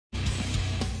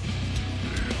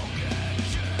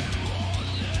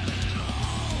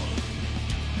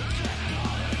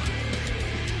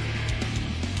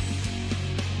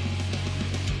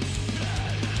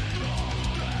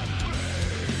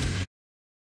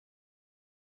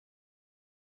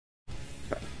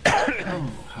Oh,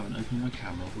 haven't opened my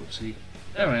camera, whoopsie.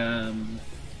 There I am.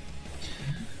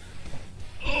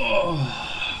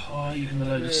 Oh, you can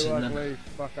load of sin then.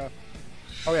 Fucker.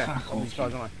 Oh yeah, Fuck I'm off,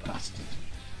 inside, you aren't bastard.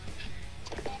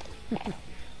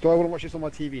 Do I want to watch this on my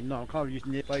TV? No, I'm kind of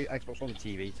using the Xbox on the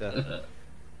TV to...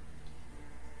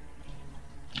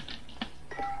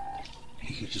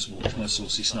 You could just watch my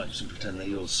saucy snipes and pretend they're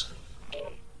yours.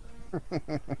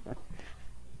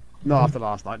 Not after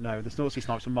last night, no. The saucy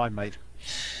snipes were mine, mate.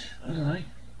 I don't know.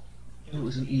 It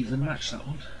was an even match, that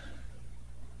one.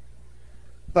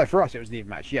 No, for us it was an even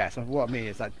match, yes. Yeah, so what I mean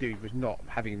is that dude was not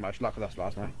having much luck with us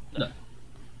last night. No.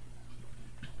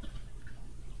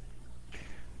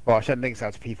 Well, I sent links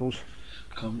out to peoples.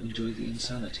 Come enjoy the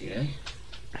insanity, eh?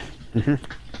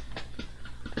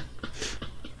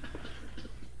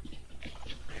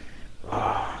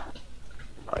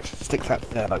 Right, stick that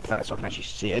there like that so I can actually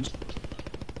see it.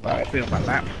 Right, feel my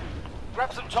map.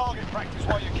 Grab some target practice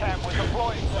while you can. We're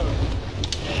deploying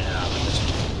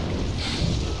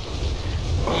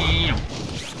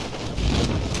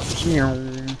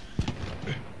soon.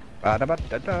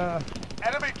 Ba-da-ba-da-da.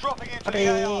 Enemy dropping into the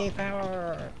AR.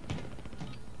 Power.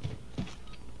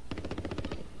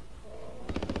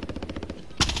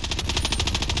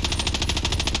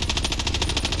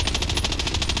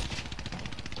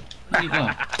 There you go.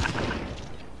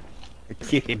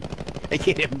 I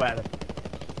get him, man.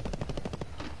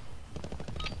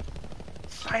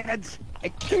 Silence! I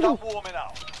kill him! Stop warming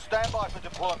up. Stand by for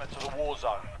deployment to the war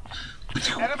zone.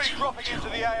 Enemy dropping into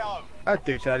the AO. That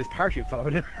dude said his parachute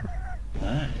followed him.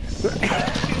 Nice.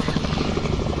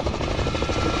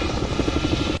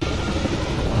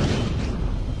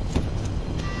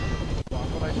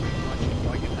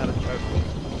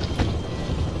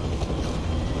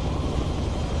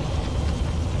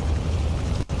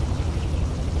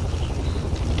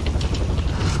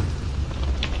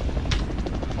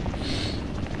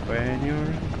 When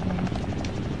you're...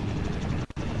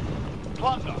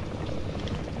 Plunder.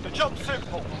 The job's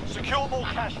simple. Secure more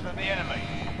cash than the enemy.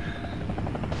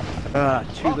 To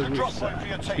Mark the a roof, drop sir. zone for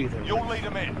your To team. the You'll roof. lead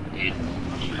them in.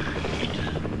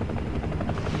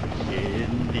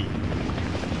 Indeed.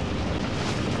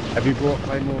 Have you brought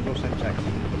Claymores or Semtex?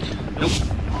 Nope.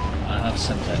 I have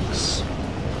Semtex.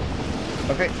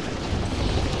 Okay.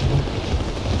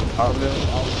 I'll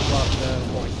blast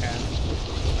what I can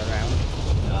around.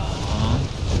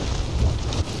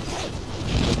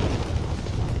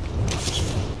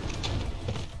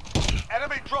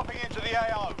 Enemy dropping into the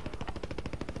AO.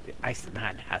 The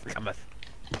Iceman has cometh.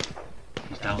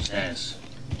 He's downstairs.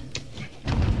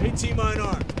 18 mine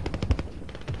arm.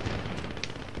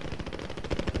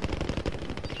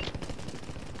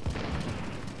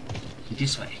 He's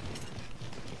this way.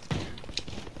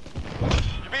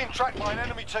 You're being tracked by an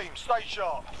enemy team. Stay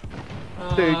sharp.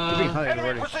 Dude, you've been hunted Enemy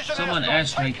already. precision Someone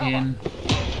airstrike. Take airstrike cover. in.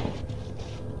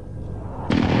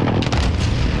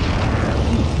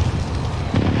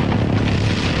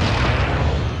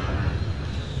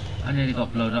 I nearly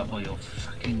got blown up by your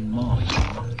fucking mark.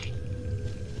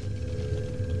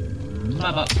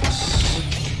 My butt.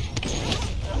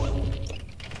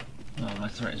 Oh, my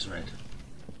threat is red.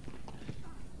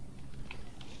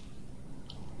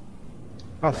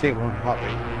 I'll see it one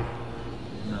heartbeat.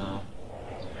 No.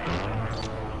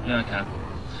 Yeah, I can.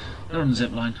 They're on the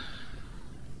zip line.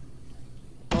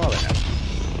 Oh, they have.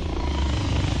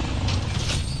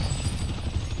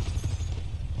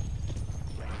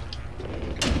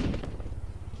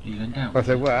 Are you going down? Well, if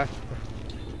they were,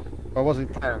 I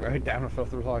wasn't planning on going down. I fell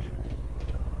through the side.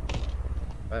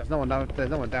 There's no one down. There's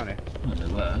no one down here. Well, they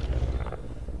were.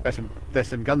 There's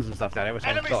some guns and stuff down here.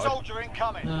 Enemy soldier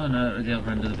incoming. No, no, at the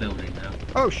other end of the building now.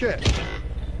 Oh shit!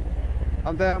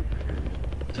 I'm down.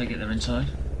 Take it, they're inside.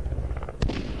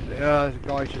 There's a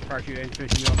guy just parachuting,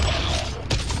 finishing me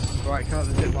off. Right, come up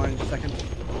the zip line in a second.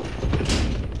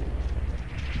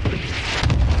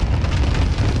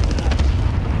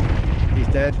 He's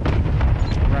dead.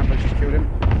 Rambo just killed him.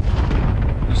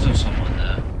 There's still someone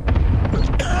there.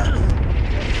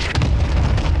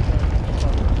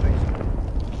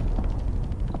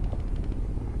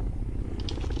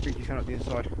 I think he's coming up the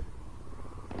inside.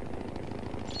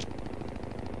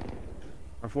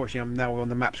 Unfortunately, I'm now on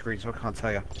the map screen, so I can't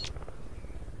tell you.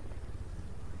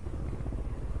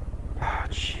 Ah,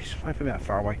 jeez, why put me that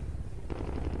far away?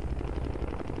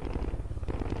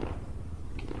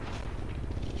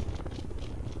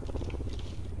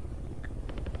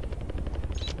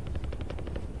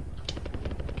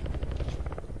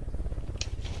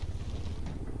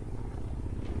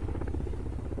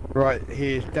 Right,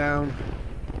 he is down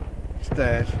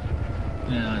stairs.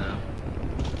 Yeah, I know.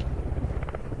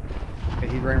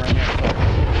 He ran around the outside.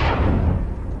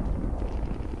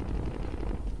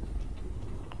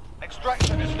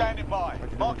 standing by.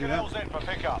 did I Mark do an that? LZ for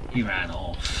pickup. He ran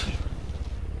off.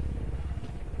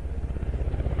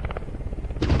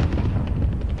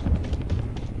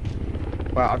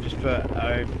 Well, I've just put,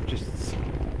 just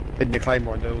hidden the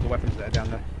claymore and all the weapons that are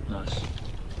down there. Nice.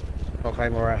 Not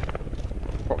claymore,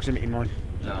 proximity mine.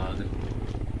 Yeah,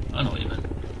 I know what you meant.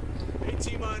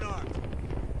 AT mine armed.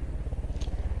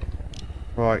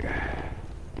 Right.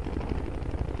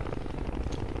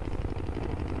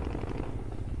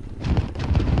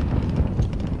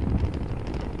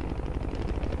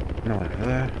 No, over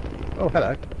there. Oh,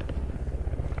 hello.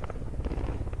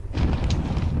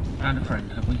 And a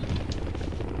friend, have we?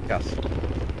 Yes.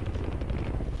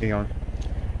 Hang on.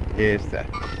 Here's there.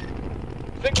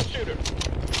 Single shooter.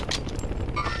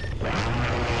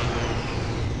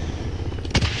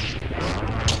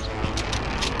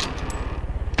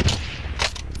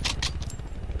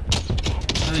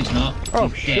 No, he's not. Oh,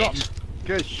 He's dead. shot.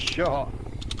 Good shot.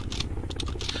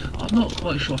 I'm not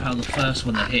quite sure how the first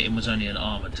one that hit him was only an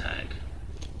armor tag.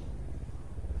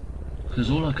 Because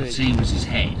all I could see was his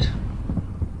head.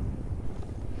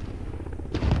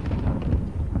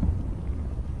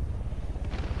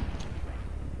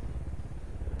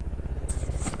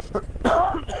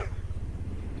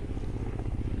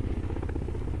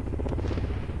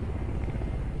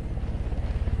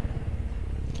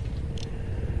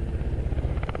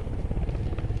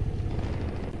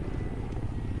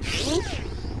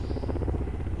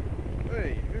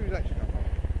 Hey, who's actually got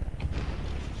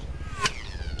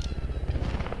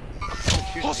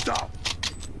Hostile.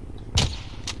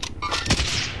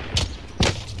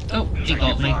 Oh, he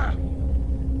got me.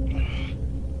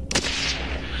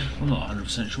 I'm not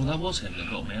 100% sure that was him that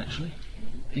got me, actually.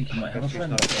 I think he might have a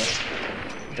friend up there.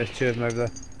 There's two of them over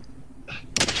there.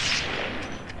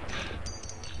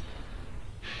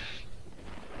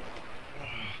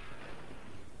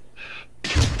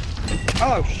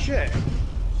 Oh shit!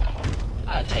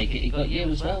 I take it he got you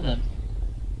as well then.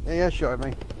 Yeah, shot at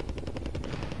me.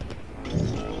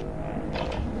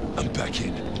 I'm back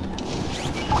in.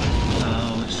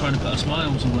 Oh, it's trying to put us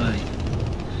miles away.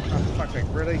 Oh fuck me,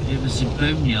 really? It was the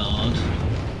boneyard.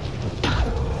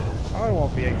 I don't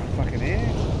want to be fucking here.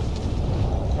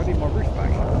 I need my roof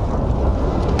back.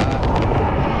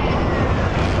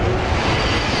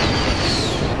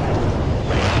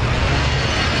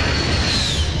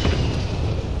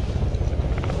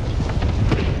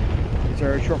 Is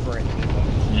there a chopper in? No.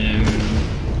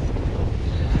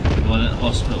 The one at the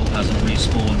hospital hasn't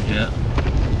respawned yet.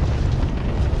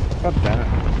 God damn it.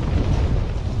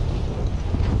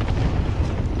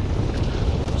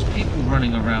 There's people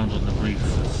running around on the roof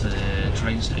of the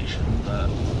train station, but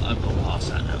I've got past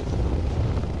that now.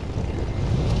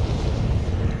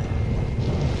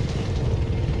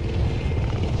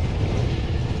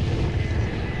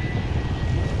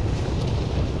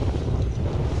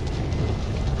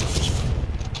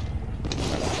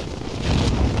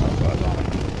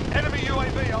 Enemy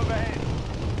UAV overhead.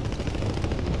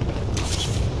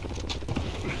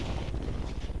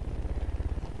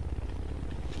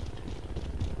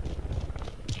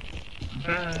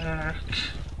 Back.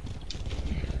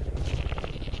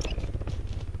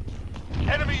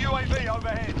 Enemy UAV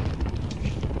overhead.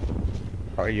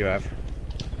 What do you have?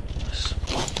 Yes.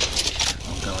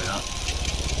 I'm going up.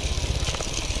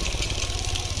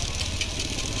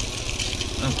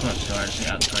 Oh Christ, you're actually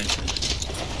out the train station.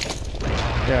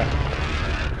 Yeah.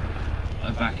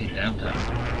 I'm back in downtown.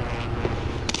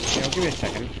 Yeah, give me a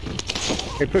second.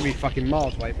 They put me fucking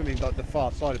miles away. Put me like the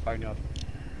far side of Boneyard.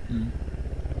 Hmm.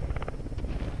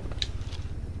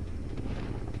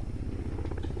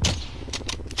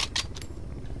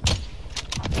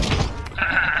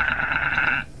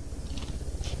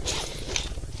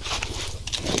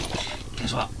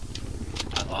 Guess what?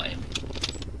 I got him.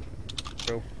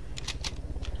 Cool.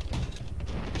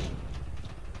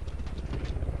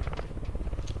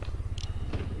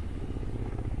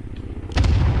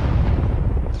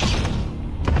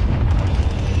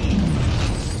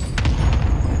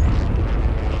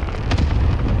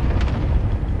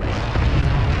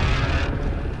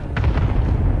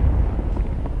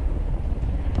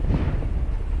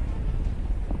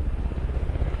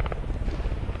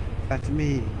 That's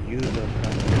me, you look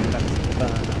like that's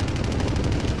fun.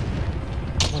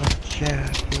 Watch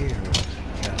out, heroes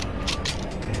come.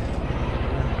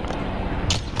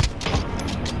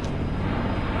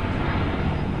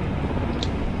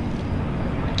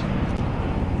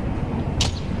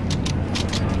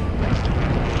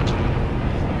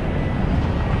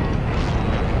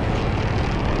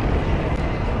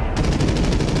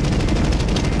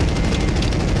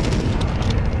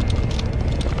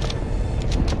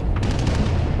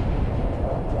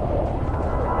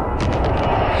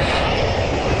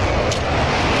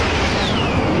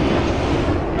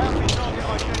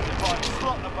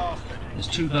 There's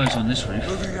two guys on this roof.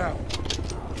 Moving out.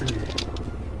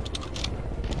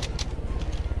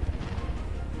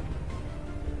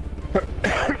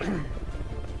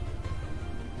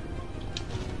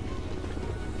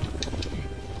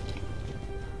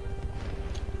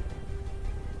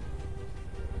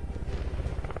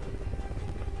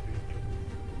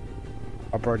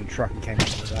 I borrowed a truck and came up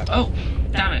with that. Oh,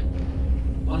 damn it!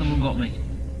 One of them got me.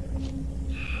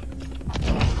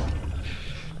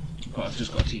 God, I've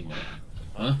just got a team on it.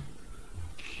 Huh?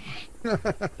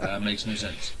 That makes no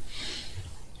sense.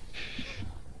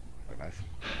 Oh, nice.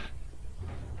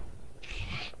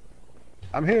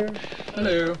 I'm here.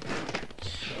 Hello.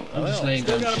 I'm just laying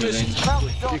down chilling.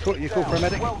 You call for a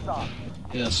medic? Well done.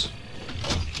 Yes.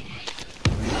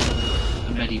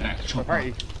 A medivac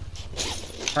chopper.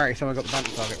 Apparently someone got the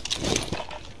bounty target.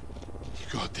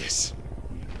 You got this.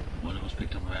 One of us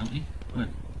picked up a bounty.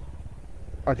 When?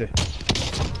 I do.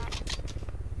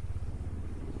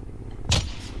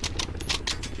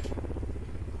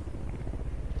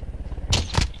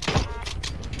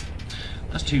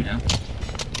 That's two now.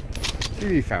 Who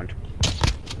you found?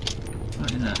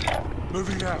 Right in there.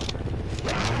 Moving out.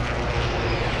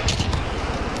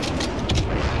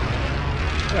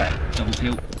 Where? Double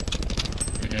kill.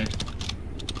 They're dead.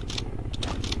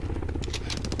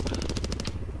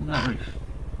 On that roof.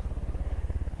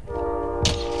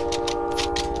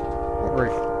 What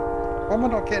roof? Why am I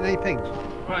not getting any pings?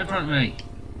 Right in front of me.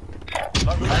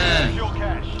 Location secure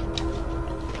cash.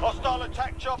 Hostile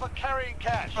attack chopper carrying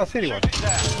cash. I see anyone. Shoot it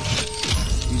down.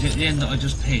 He's at the end that I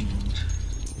just pinged.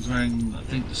 He's wearing, I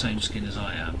think, the same skin as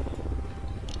I am.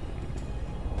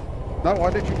 No, I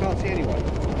literally can't see anyone.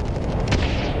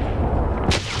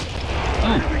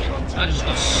 Oh! I just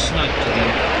got sniped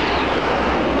again.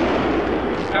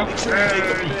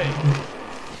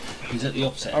 He's at the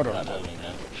opposite end of that building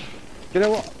now. You know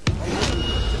what?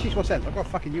 This makes more sense. I've got a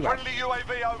fucking UAV. Friendly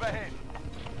UAV overhead.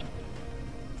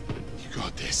 You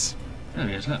got this. There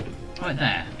he is, look. Right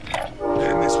there.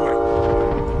 Heading this way.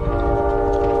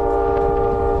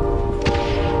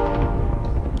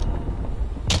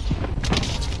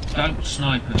 Don't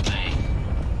snipe at me,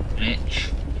 bitch.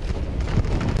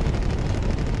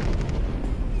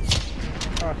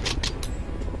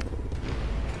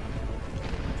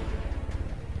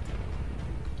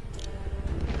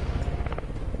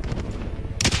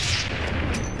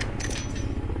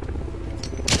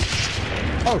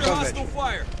 Oh, son of a Hostile bitch.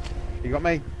 fire. You got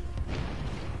me?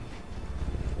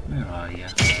 Where are you?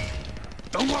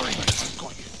 Don't worry. I've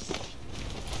got you.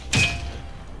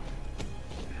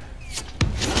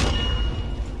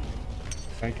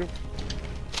 Thank you.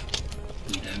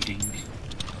 Reloading.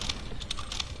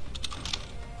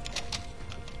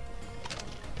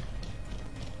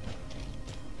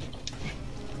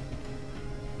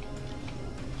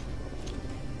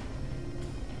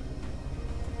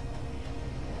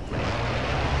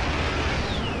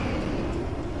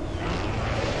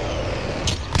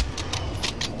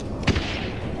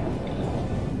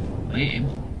 I hit him,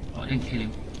 but I didn't kill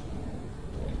him.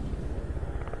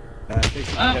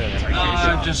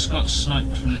 I just got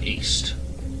sniped from the east.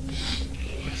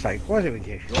 It's like, what is it with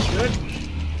you?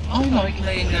 I like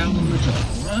laying down on the job,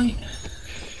 right?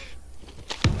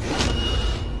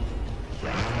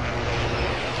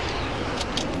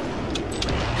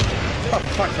 Oh,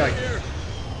 for fuck's sake.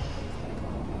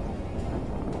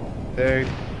 Dude.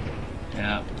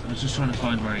 Yeah, I was just trying to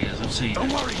find where he is. I've seen Don't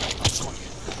him. worry. I've got you.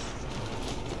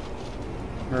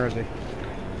 Where is he?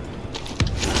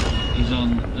 He's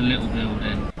on the little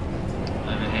building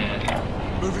over here.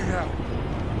 Moving out.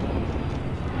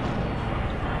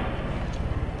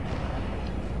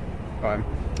 Got him.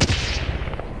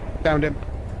 Downed him.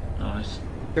 Nice.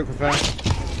 Kill confirmed.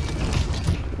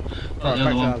 Got Alright, the back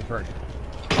other to one. the first.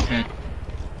 Dead.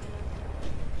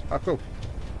 Oh, cool.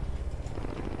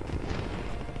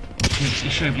 He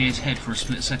showed me his head for a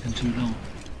split second too long.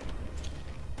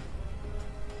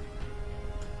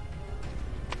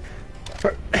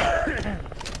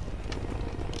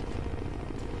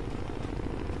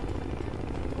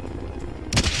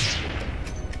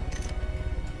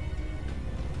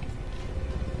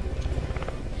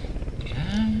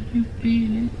 Can you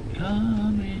feel it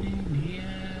coming in the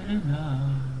air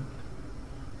tonight?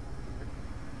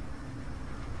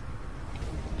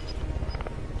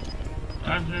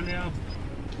 Time's nearly up.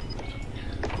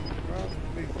 Well,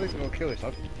 at least we'll kill this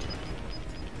time.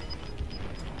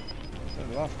 So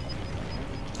the last time.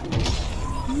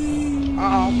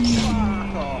 Oh,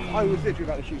 fuck off. I was literally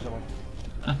about to shoot someone.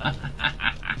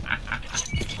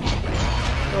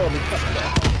 Oh, we cut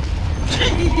that.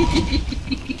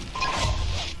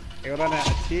 I ran out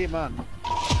of tea, man.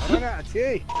 I ran out of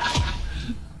tea.